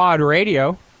to AWOD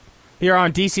Radio here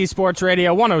on DC Sports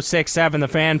Radio 106.7 The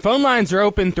Fan. Phone lines are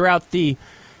open throughout the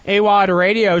AWOD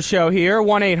Radio Show here,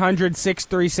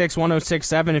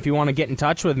 1-800-636-1067 if you want to get in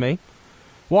touch with me.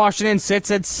 Washington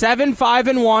sits at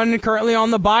 7-5-1, currently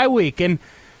on the bye week. And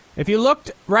if you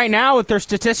looked right now at their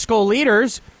statistical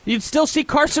leaders, you'd still see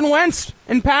Carson Wentz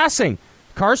in passing.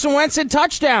 Carson Wentz in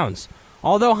touchdowns.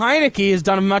 Although Heineke has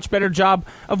done a much better job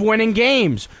of winning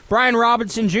games. Brian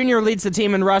Robinson Jr. leads the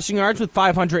team in rushing yards with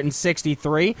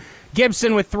 563.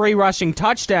 Gibson with 3 rushing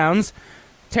touchdowns.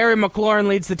 Terry McLaurin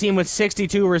leads the team with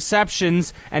 62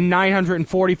 receptions and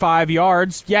 945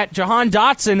 yards. Yet Jahan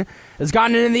Dotson has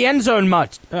gotten it in the end zone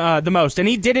the most, and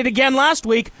he did it again last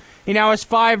week. He now has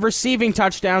 5 receiving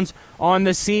touchdowns on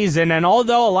the season. And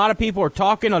although a lot of people are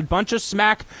talking a bunch of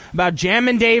smack about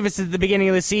Jamin Davis at the beginning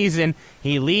of the season,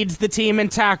 he leads the team in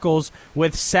tackles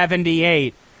with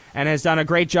 78. And has done a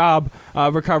great job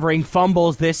recovering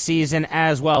fumbles this season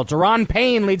as well. Daron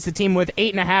Payne leads the team with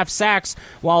 8.5 sacks,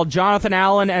 while Jonathan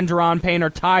Allen and Daron Payne are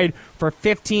tied for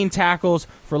 15 tackles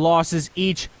for losses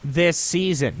each this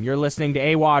season. You're listening to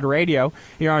AWOD Radio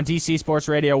here on DC Sports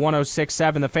Radio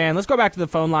 106.7 The Fan. Let's go back to the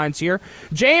phone lines here.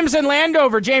 James in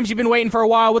Landover. James, you've been waiting for a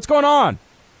while. What's going on?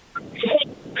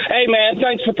 Hey, man,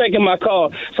 thanks for taking my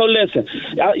call. So, listen,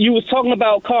 you was talking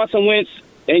about Carson Wentz,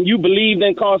 and you believed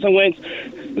in Carson Wentz.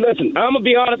 Listen, I'm going to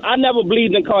be honest, I never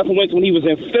believed in Carson Wentz when he was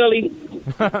in Philly,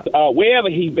 wherever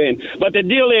he's been. But the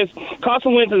deal is,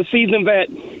 Carson Wentz is a seasoned vet.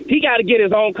 He got to get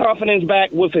his own confidence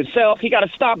back with himself. He got to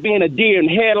stop being a deer in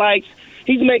headlights.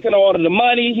 He's making all of the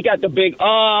money. He got the big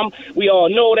arm. We all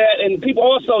know that. And people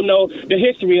also know the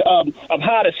history of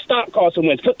how to stop Carson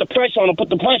Wentz. Put the pressure on him,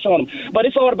 But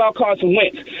it's all about Carson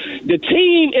Wentz. The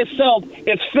team itself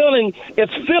is feeling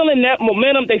that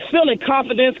momentum. They feeling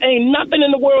confidence. Ain't nothing in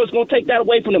the world is going to take that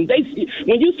away from them.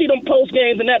 When you see them post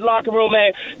games in that locker room,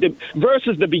 man,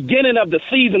 versus the beginning of the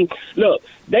season, look,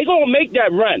 they going to make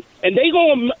that run. And they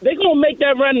gonna make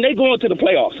that run, and they going to the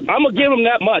playoffs. I'm going to give them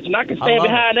that much, and I can stand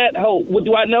behind that. What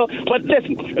do I know? But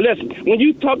listen, when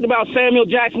you talked about Samuel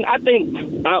Jackson, I think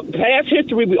past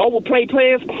history, we overplay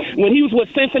players. When he was with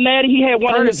Cincinnati, he had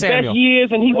one of his best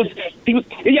years, and he was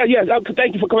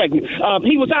thank you for correcting me.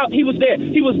 He was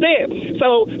there.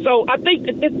 So I think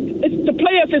it's the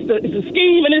players, it's the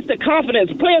scheme, and it's the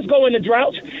confidence. Players go in the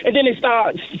drought, and then they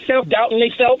start self-doubting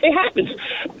themselves. It happens.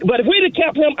 But if we'd have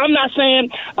kept him, I'm not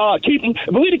saying keep him.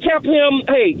 If we'd have kept him,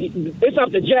 hey, it's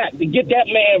up to Jack to get that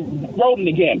man rolling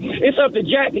again. It's up to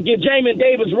Jack to get Jamin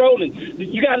Davis rolling.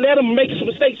 You got to let him make some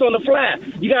mistakes on the fly.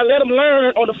 You got to let him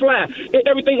learn on the fly.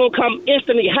 Everything going to come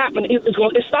instantly happen. It's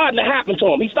starting to happen to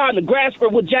him. He's starting to grasp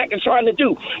what Jack is trying to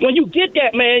do. When you get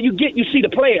that, man, you see the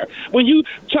player. When you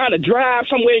trying to drive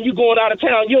somewhere and you going out of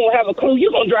town, you don't have a clue,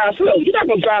 you're going to drive slow. You're not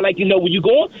going to drive like you know where you're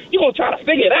going. You're going to try to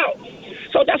figure it out.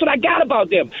 So that's what I got about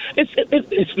them.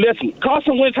 Listen,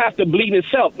 Carson Wentz has to believe in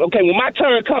himself. Okay, when my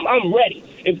turn comes, I'm ready.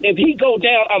 If he go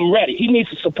down, I'm ready. He needs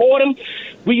to support him.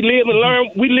 We live and learn.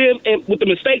 We live with the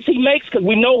mistakes he makes because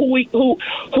we know who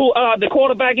the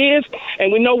quarterback is,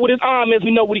 and we know what his arm is.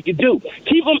 We know what he can do.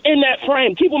 Keep him in that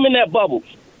frame. Keep him in that bubble.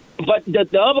 But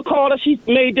the other caller, she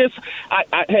made this.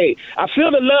 I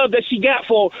feel the love that she got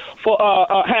for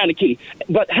Heineke,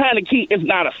 but Heineke is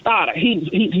not a starter.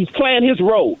 He's playing his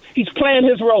role. He's playing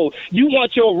his role. You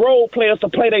want your role players to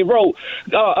play their role.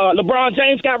 LeBron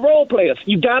James got role players.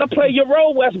 You got to play your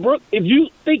role, Westbrook. If you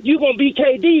think you're gonna beat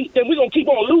KD, then we're gonna keep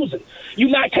on losing. You're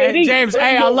not KD. Hey, James,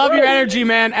 I love your energy,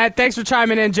 man. Thanks for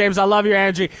chiming in, James. I love your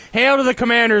energy. Hail to the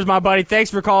Commanders, my buddy. Thanks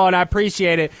for calling. I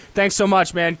appreciate it. Thanks so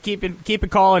much, man. Keep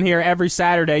it calling here every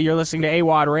Saturday. You're listening to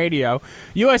AWOD Radio.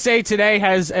 USA Today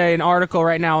has an article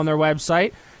right now on their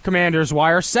website, Commanders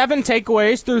Wire, 7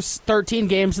 takeaways through 13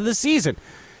 games of the season,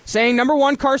 saying, number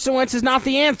one, Carson Wentz is not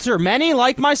the answer. Many,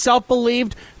 like myself,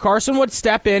 believed Carson would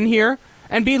step in here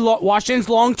and be Washington's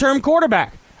long-term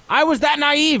quarterback. I was that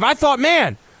naive. I thought,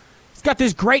 man, he's got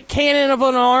this great cannon of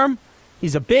an arm.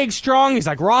 He's a big, strong. He's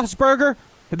like Roethlisberger.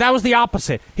 But that was the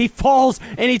opposite. He falls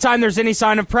anytime there's any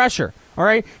sign of pressure. All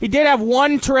right? He did have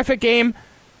one terrific game,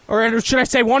 or should I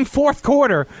say one fourth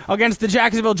quarter, against the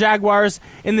Jacksonville Jaguars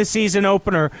in the season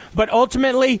opener. But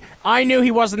ultimately, I knew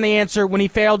he wasn't the answer when he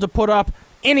failed to put up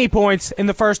any points in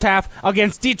the first half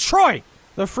against Detroit,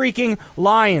 the freaking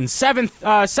Lions.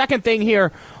 Second thing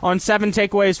here on 7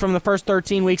 takeaways from the first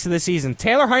 13 weeks of the season.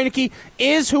 Taylor Heineke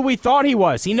is who we thought he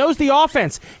was. He knows the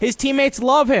offense. His teammates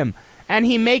love him, and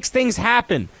he makes things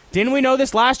happen. Didn't we know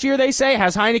this last year, they say?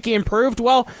 Has Heineke improved?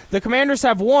 Well, the Commanders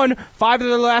have won 5 of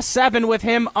their last 7 with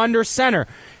him under center.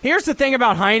 Here's the thing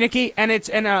about Heineke,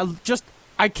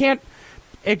 I can't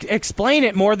explain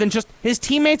it more than just his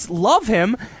teammates love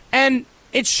him, and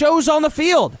it shows on the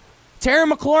field. Terry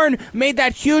McLaurin made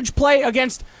that huge play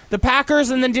against the Packers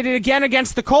and then did it again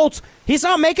against the Colts. He's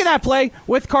not making that play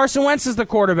with Carson Wentz as the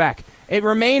quarterback. It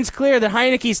remains clear that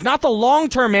Heineke's not the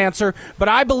long-term answer, but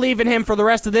I believe in him for the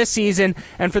rest of this season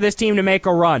and for this team to make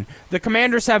a run. The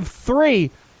Commanders have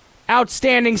 3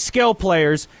 outstanding skill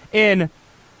players in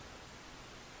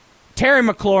Terry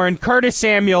McLaurin, Curtis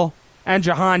Samuel, and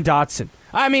Jahan Dotson.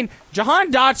 I mean,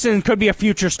 Jahan Dotson could be a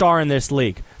future star in this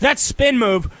league. That spin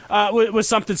move was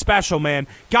something special, man.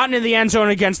 Got into the end zone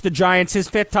against the Giants, his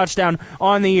 5th touchdown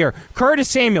on the year. Curtis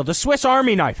Samuel, the Swiss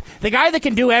Army knife, the guy that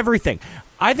can do everything.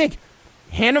 I think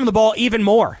hand him the ball even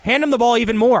more.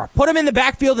 Put him in the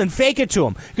backfield and fake it to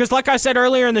him. Because like I said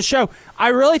earlier in the show, I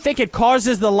really think it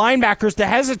causes the linebackers to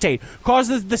hesitate,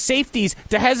 causes the safeties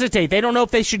to hesitate. They don't know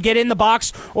if they should get in the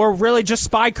box or really just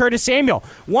spy Curtis Samuel.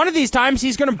 One of these times,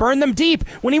 he's going to burn them deep.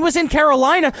 When he was in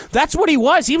Carolina, that's what he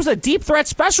was. He was a deep threat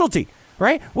specialty,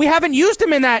 right? We haven't used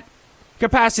him in that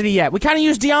capacity yet. We kind of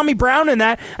used De'Ami Brown in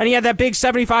that, and he had that big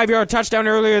 75-yard touchdown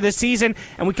earlier this season,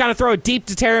 and we kind of throw it deep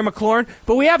to Terry McLaurin,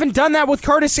 but we haven't done that with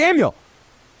Curtis Samuel.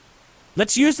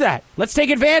 Let's use that. Let's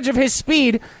take advantage of his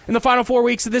speed in the final 4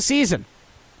 weeks of the season.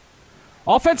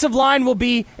 Offensive line will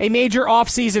be a major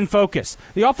offseason focus.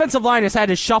 The offensive line has had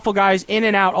to shuffle guys in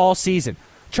and out all season.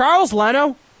 Charles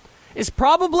Leno is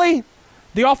probably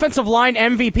the offensive line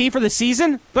MVP for the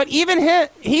season, but even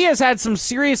he has had some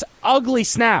serious ugly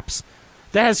snaps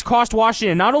that has cost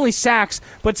Washington not only sacks,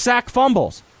 but sack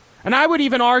fumbles. And I would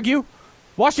even argue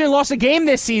Washington lost a game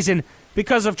this season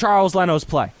because of Charles Leno's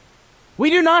play. We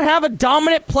do not have a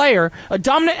dominant player, a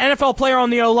dominant NFL player on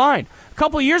the O-line. A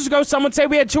couple of years ago, some would say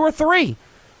we had 2 or 3.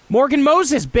 Morgan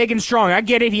Moses, big and strong. I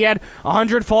get it, he had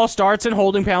 100 false starts and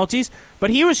holding penalties, but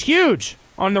he was huge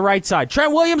on the right side.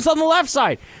 Trent Williams on the left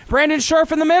side. Brandon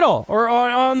Scherf in the middle, or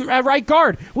at right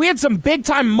guard. We had some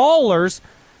big-time maulers.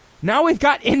 Now we've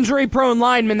got injury-prone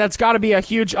linemen. That's got to be a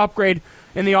huge upgrade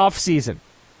in the offseason.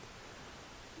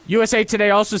 USA Today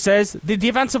also says the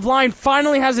defensive line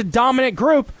finally has a dominant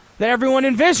group that everyone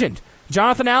envisioned.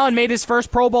 Jonathan Allen made his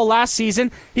first Pro Bowl last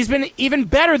season. He's been even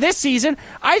better this season.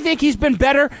 I think he's been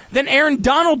better than Aaron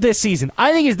Donald this season.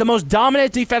 I think he's the most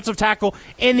dominant defensive tackle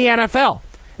in the NFL.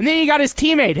 And then you got his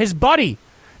teammate, his buddy,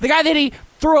 the guy that he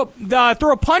threw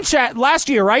a punch at last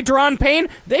year, right? Daron Payne.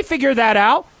 They figured that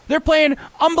out. They're playing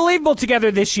unbelievable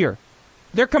together this year.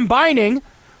 They're combining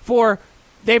for,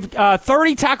 they've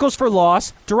 30 tackles for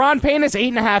loss. Daron Payne has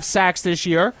 8.5 sacks this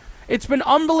year. It's been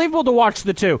unbelievable to watch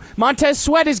the two. Montez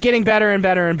Sweat is getting better and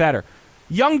better and better.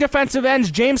 Young defensive ends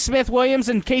James Smith-Williams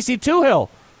and Casey Tuhill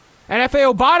and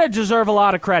Efe Obada deserve a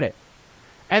lot of credit.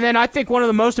 And then I think one of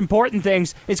the most important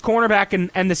things is cornerback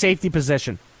and the safety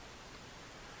position.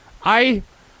 I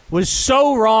was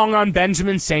so wrong on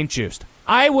Benjamin St-Juste.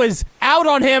 I was out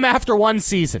on him after one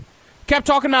season. Kept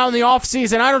talking about in the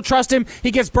offseason, I don't trust him.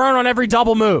 He gets burned on every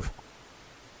double move.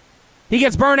 He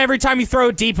gets burned every time you throw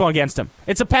it deep against him.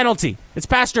 It's a penalty. It's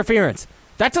pass interference.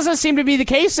 That doesn't seem to be the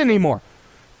case anymore.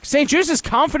 St-Juste's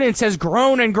confidence has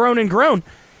grown and grown and grown.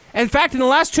 In fact, in the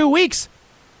last 2 weeks,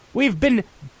 we've been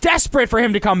desperate for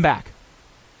him to come back.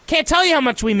 Can't tell you how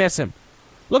much we miss him.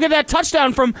 Look at that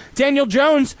touchdown from Daniel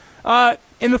Jones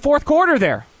in the fourth quarter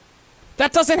there.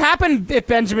 That doesn't happen if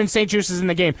Benjamin St-Juste is in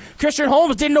the game. Christian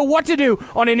Holmes didn't know what to do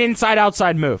on an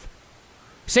inside-outside move.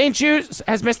 St-Juste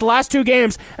has missed the last 2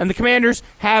 games, and the Commanders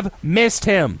have missed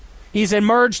him. He's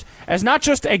emerged as not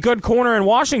just a good corner in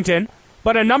Washington,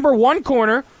 but a number 1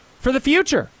 corner for the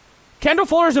future. Kendall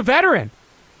Fuller's a veteran.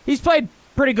 He's played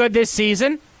pretty good this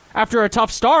season after a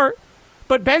tough start,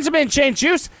 but Benjamin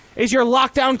St-Juste is your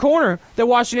lockdown corner that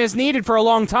Washington has needed for a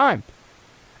long time.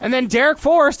 And then Derek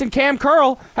Forrest and Cam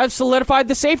Curl have solidified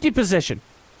the safety position.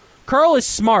 Curl is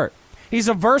smart. He's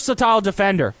a versatile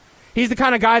defender. He's the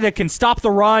kind of guy that can stop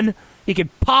the run. He can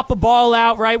pop a ball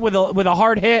out right with a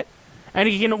hard hit,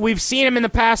 and we've seen him in the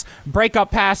past break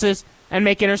up passes and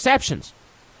make interceptions.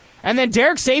 And then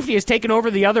Derek's safety has taken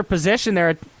over the other position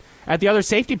there at the other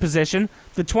safety position,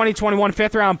 the 2021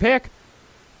 5th-round pick.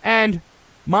 And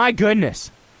my goodness,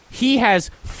 he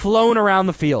has flown around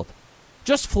the field.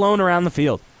 Just flown around the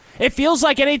field. It feels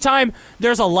like anytime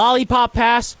there's a lollipop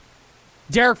pass,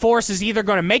 Derek Forrest is either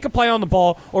going to make a play on the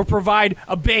ball or provide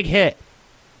a big hit.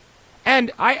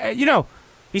 And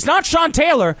he's not Sean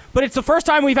Taylor, but it's the first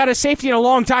time we've had a safety in a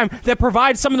long time that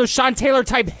provides some of those Sean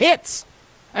Taylor-type hits.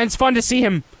 And it's fun to see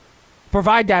him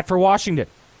provide that for Washington.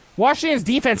 Washington's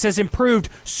defense has improved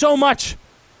so much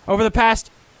over the past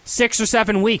 6 or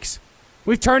 7 weeks.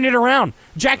 We've turned it around.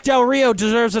 Jack Del Rio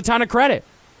deserves a ton of credit.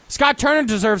 Scott Turner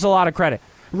deserves a lot of credit.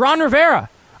 Ron Rivera,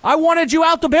 I wanted you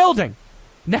out the building.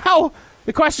 Now,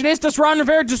 the question is, does Ron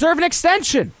Rivera deserve an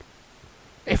extension?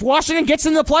 If Washington gets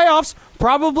in the playoffs,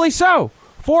 probably so.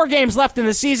 4 games left in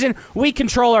the season. We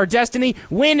control our destiny.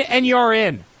 Win and you're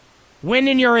in. Win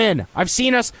and you're in. I've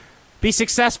seen us be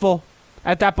successful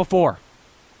at that before.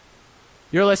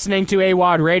 You're listening to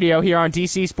AWOD Radio here on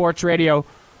DC Sports Radio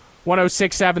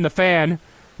 106.7 The Fan.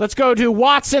 Let's go to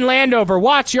Watts in Landover.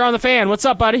 Watts, you're on The Fan. What's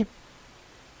up, buddy?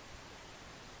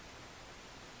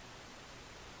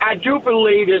 I do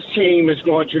believe this team is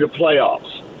going to the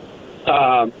playoffs,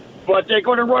 but they're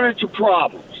going to run into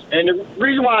problems. And the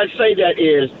reason why I say that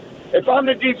is if I'm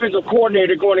the defensive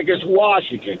coordinator going against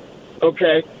Washington,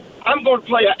 okay, I'm going to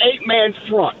play an 8-man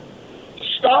front.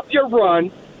 Stop your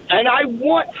run, and I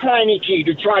want Heineke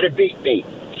to try to beat me.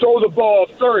 Throw the ball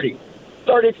 30,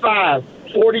 35,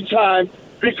 40 times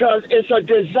because it's a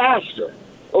disaster,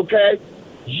 okay?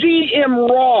 GM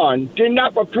Ron did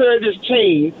not prepare this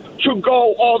team to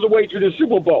go all the way to the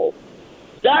Super Bowl.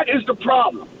 That is the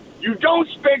problem. You don't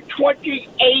spend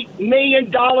 $28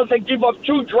 million and give up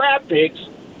 2 draft picks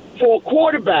for a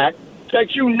quarterback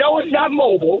that you know is not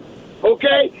mobile,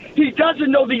 okay? He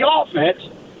doesn't know the offense,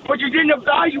 but you didn't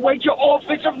evaluate your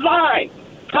offensive line.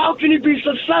 How can he be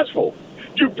successful?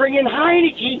 You bring in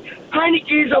Heineke.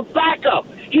 Heineke is a backup.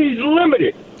 He's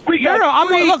limited.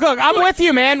 I'm with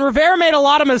you, man. Rivera made a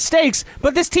lot of mistakes,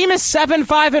 but this team is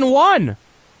 7-5-1.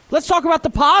 Let's talk about the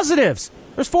positives.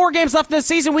 There's 4 games left in the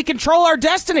season. We control our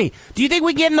destiny. Do you think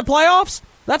we get in the playoffs?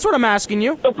 That's what I'm asking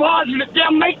you. The positive,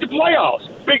 they'll make the playoffs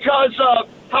because of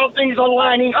how things are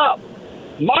lining up.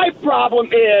 My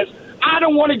problem is I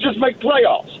don't want to just make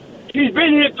playoffs. He's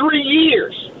been here 3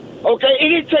 years, okay? It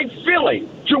didn't take Philly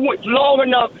to win long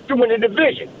enough to win the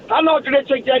division. How long did it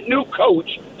take that new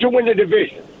coach to win the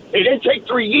division? It didn't take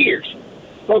 3 years,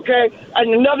 okay?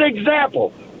 And another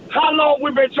example, how long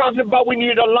we've been talking about we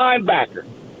needed a linebacker.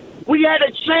 We had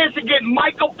a chance to get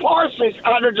Michael Parsons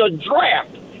out of the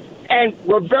draft, and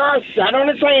Rivera sat on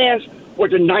his hands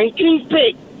with the 19th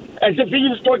pick as if he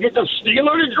was going to get the steal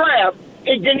of the draft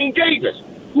and getting Davis.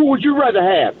 Who would you rather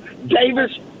have,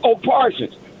 Davis or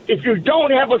Parsons? If you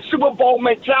don't have a Super Bowl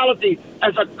mentality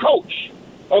as a coach,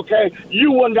 okay,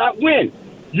 you will not win.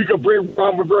 You can bring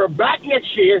Ron Rivera back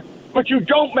next year, but you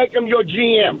don't make him your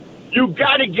GM. You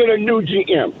got to get a new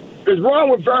GM because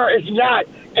Ron Rivera is not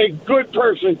a good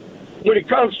person when it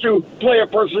comes to player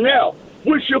personnel.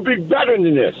 We should be better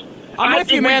than this. I'm with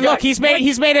you, man. Look, he's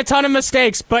made a ton of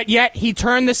mistakes, but yet he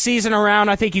turned the season around.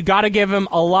 I think you got to give him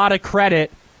a lot of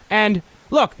credit. And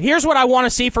look, here's what I want to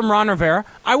see from Ron Rivera.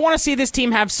 I want to see this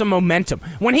team have some momentum.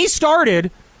 When he started,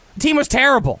 the team was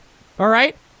terrible. All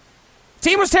right?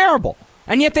 Team was terrible.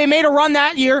 And yet they made a run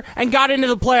that year and got into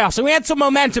the playoffs. And we had some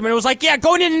momentum. And it was like, yeah,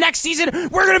 going into next season,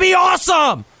 we're going to be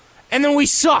awesome. And then we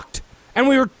sucked. And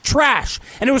we were trash.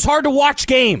 And it was hard to watch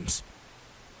games.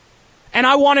 And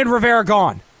I wanted Rivera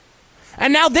gone.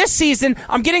 And now this season,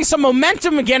 I'm getting some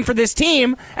momentum again for this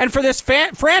team and for this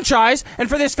franchise and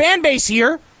for this fan base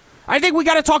here. I think we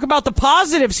got to talk about the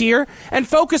positives here and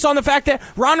focus on the fact that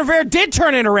Ron Rivera did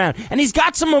turn it around, and he's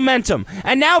got some momentum.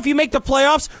 And now if you make the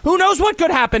playoffs, who knows what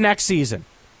could happen next season?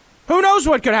 Who knows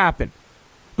what could happen?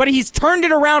 But he's turned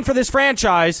it around for this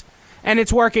franchise, and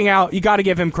it's working out. You got to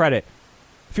give him credit.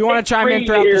 If you want to chime in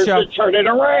throughout the show. Turn it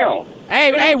around.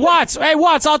 Hey, Watts. Hey,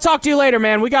 Watts, I'll talk to you later,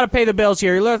 man. We got to pay the bills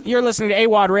here. You're listening to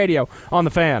AWOD Radio on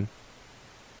The Fan.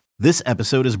 This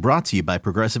episode is brought to you by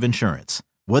Progressive Insurance.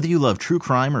 Whether you love true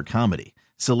crime or comedy,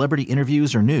 celebrity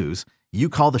interviews or news, you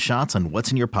call the shots on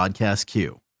what's in your podcast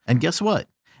queue. And guess what?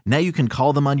 Now you can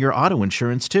call them on your auto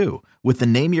insurance too with the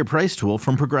Name Your Price tool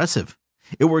from Progressive.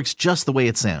 It works just the way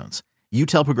it sounds. You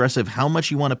tell Progressive how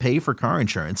much you want to pay for car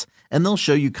insurance, and they'll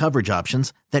show you coverage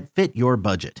options that fit your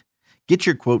budget. Get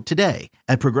your quote today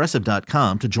at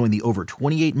Progressive.com to join the over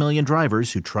 28 million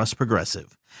drivers who trust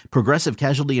Progressive. Progressive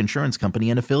Casualty Insurance Company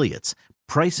and Affiliates.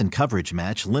 Price and coverage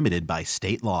match limited by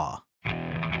state law.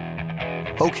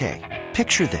 Okay,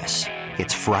 picture this.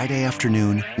 It's Friday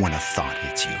afternoon when a thought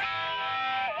hits you.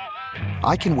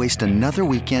 I can waste another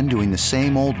weekend doing the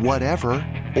same old whatever,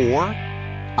 or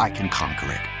I can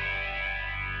conquer it.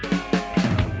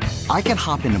 I can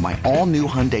hop into my all-new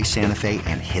Hyundai Santa Fe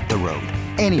and hit the road.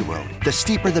 Any road. The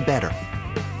steeper, the better.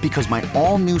 Because my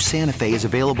all-new Santa Fe is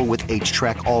available with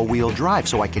H-Track all-wheel drive,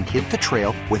 so I can hit the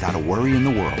trail without a worry in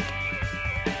the world.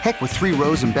 Heck, with 3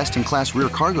 rows and best-in-class rear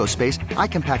cargo space, I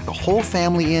can pack the whole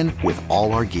family in with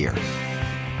all our gear.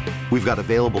 We've got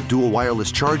available dual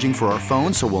wireless charging for our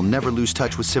phones, so we'll never lose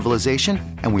touch with civilization,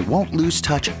 and we won't lose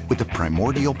touch with the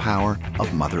primordial power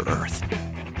of Mother Earth.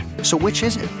 So which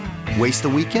is it? Waste the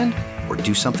weekend or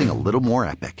do something a little more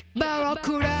epic?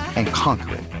 And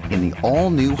conquer it in the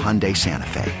all-new Hyundai Santa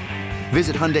Fe.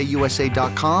 Visit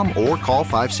HyundaiUSA.com or call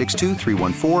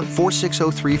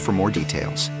 562-314-4603 for more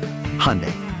details.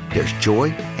 Hyundai, there's joy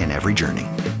in every journey.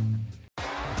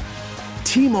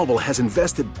 T-Mobile has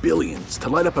invested billions to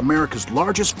light up America's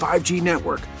largest 5G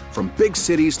network, from big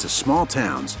cities to small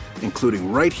towns,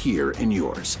 including right here in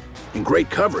yours. And great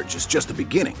coverage is just the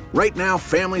beginning. Right now,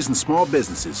 families and small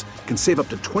businesses can save up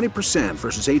to 20%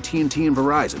 versus AT&T and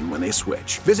Verizon when they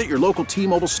switch. Visit your local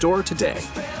T-Mobile store today.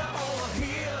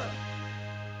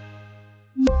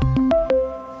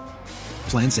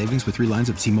 Plan savings with 3 lines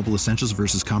of T-Mobile Essentials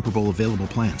versus comparable available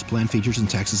plans. Plan features and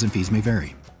taxes and fees may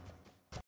vary.